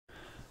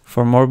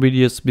For more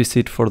videos,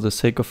 visit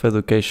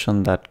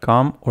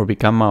forthesakeofeducation.com or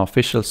become an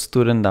official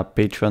student at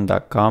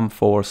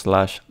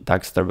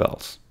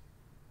patreon.com/DaxterBells.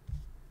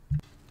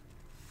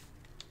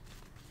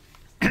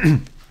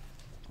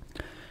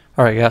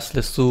 Alright guys,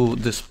 let's do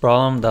this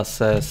problem that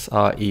says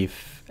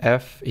if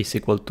F is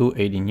equal to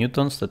 80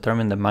 newtons,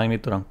 determine the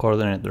magnitude and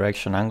coordinate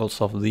direction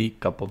angles of the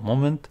couple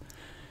moment.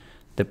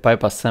 The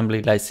pipe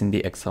assembly lies in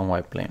the X and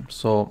Y plane.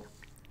 So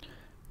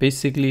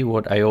basically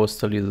what I always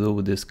tell you to do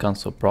with these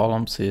kinds of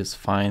problems is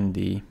find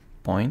the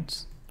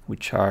points,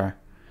 which are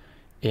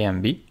A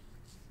and B.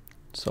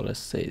 So let's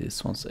say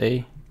this one's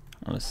A,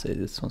 and let's say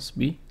this one's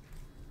B.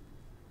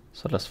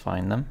 So let's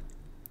find them.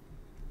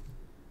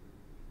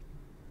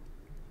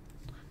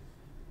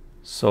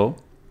 So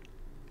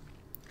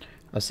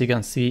as you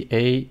can see,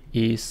 A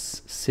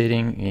is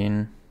sitting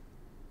in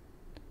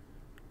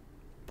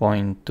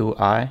point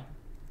 2i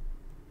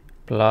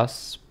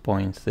plus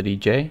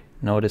 0.3j.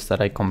 Notice that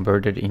I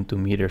converted into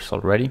meters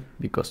already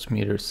because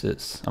meters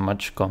is a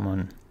much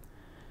common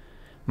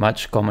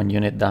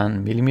unit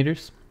than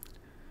millimeters.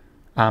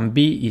 And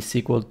B is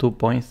equal to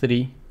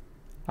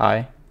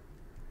 0.3i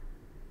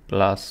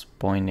plus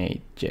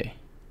 0.8j.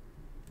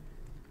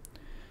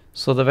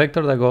 So the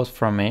vector that goes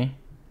from A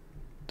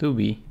to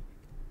B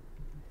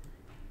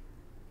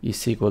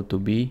is equal to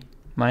B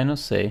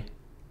minus A,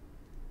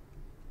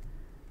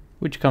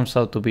 which comes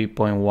out to be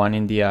 0.1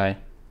 in the I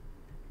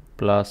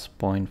plus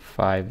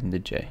 0.5 in the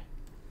J.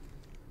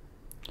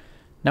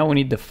 Now we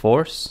need the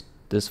force,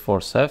 this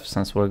force F,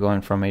 since we're going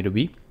from A to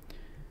B.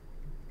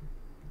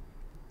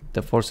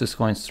 The force is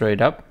going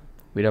straight up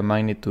with a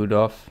magnitude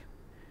of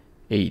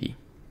 80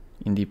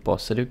 in the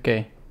positive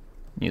K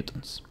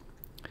newtons.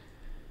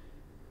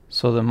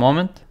 So the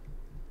moment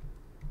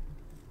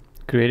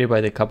created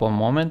by the couple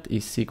moment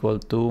is equal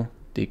to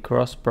the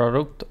cross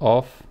product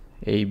of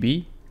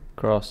AB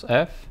cross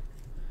F.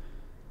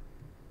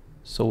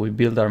 So we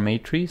build our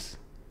matrix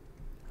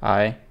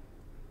I,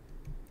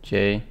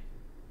 J,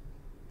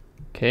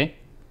 K.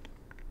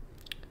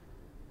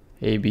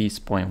 AB is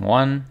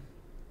 0.1,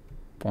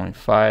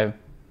 0.5,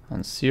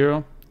 and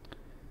 0,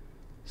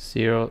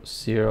 0,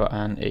 0,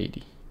 and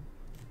 80.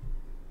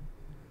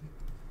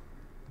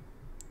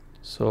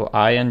 So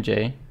I and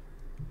J,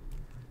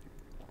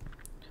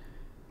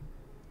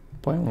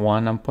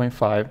 0.1 and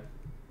 0.5,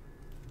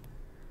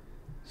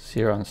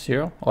 0 and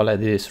 0. All I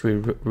did is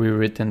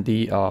rewritten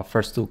the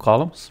first two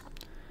columns.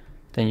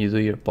 Then you do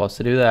your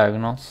positive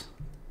diagonals,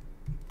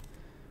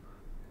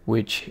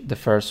 which the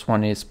first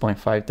one is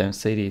 0.5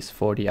 times 80 is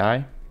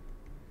 40i,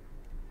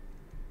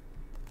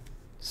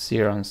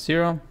 0 and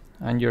 0,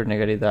 and your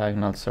negative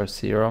diagonals are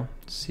 0,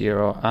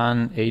 0,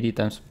 and 80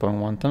 times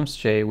 0.1 times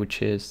j,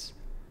 which is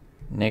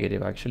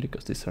negative actually,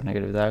 because these are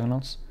negative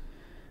diagonals,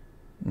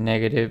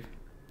 negative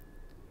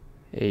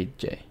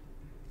 8j.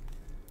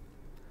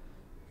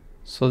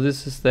 So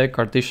this is the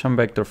Cartesian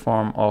vector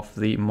form of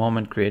the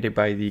moment created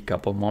by the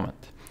couple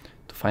moment.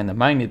 To find the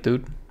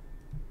magnitude,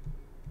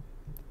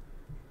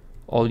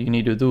 all you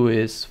need to do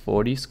is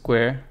 40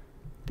 squared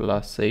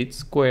plus 8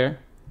 squared,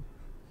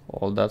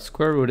 all that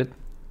square rooted,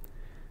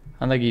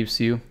 and that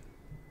gives you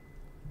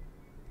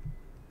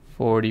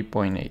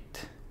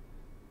 40.8.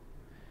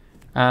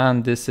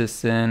 And this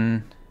is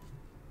in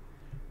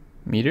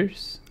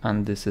meters,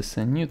 and this is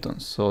in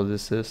newtons, so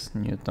this is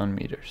Newton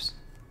meters.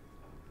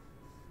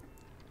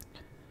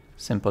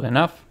 Simple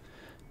enough.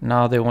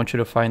 Now they want you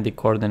to find the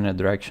coordinate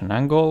direction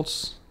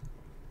angles,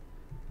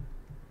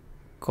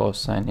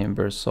 cosine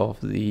inverse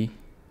of the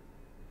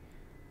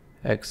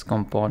x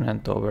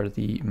component over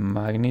the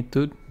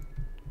magnitude,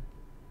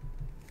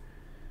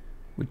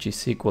 which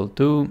is equal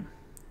to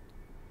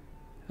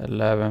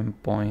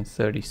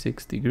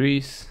 11.36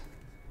 degrees.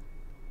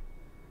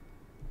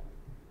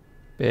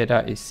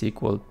 Beta is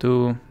equal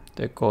to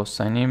the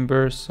cosine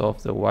inverse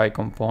of the y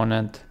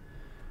component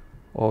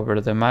over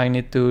the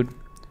magnitude,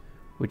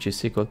 which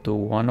is equal to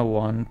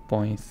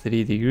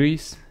 101.3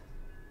 degrees.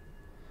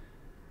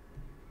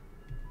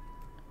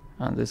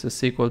 And this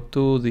is equal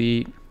to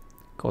the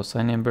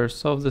cosine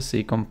inverse of the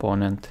c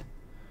component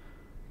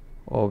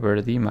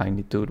over the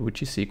magnitude,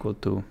 which is equal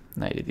to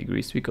 90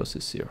 degrees because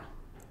it's 0.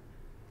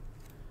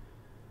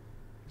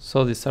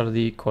 So these are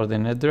the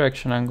coordinate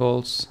direction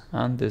angles,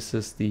 and this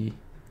is the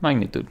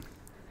magnitude.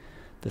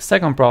 The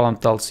second problem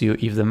tells you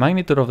if the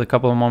magnitude of the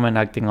couple moment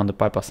acting on the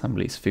pipe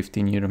assembly is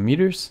 15 Newton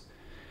meters,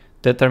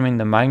 determine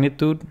the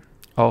magnitude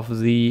of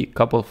the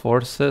couple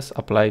forces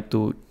applied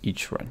to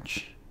each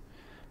wrench.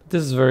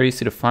 This is very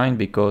easy to find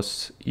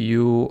because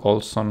you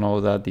also know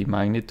that the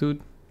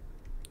magnitude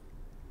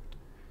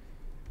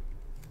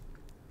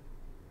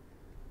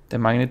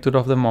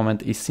of the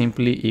moment is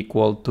simply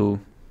equal to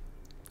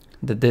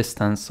the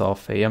distance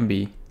of A and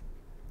B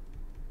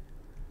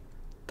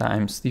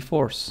times the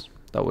force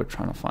that we're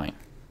trying to find.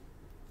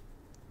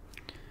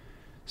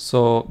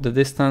 So the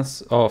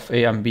distance of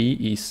A and B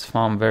is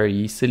found very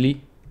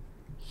easily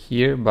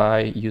here by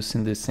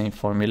using the same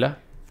formula.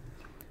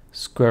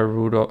 Square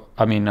root of,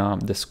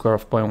 the square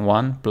of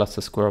 0.1 plus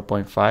the square of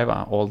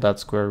 0.5, all that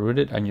square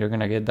rooted, and you're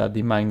gonna get that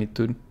the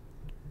magnitude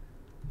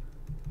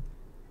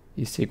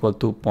is equal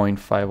to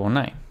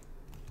 0.509.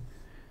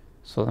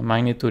 So the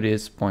magnitude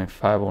is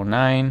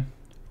 0.509.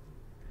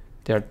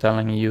 They're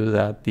telling you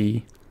that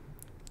the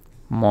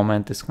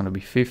moment is going to be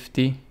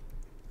 50.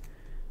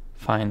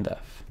 Find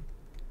F.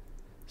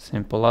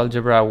 Simple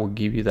algebra will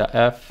give you that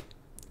F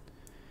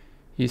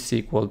is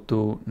equal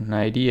to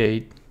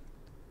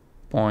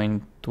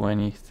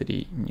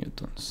 98.23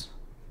 newtons.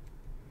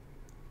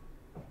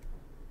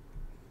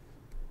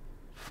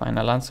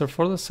 Final answer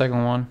for the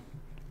second one.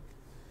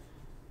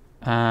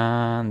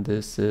 And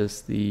this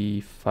is the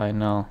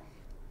final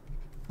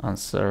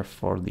answer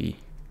for the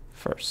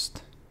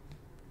first.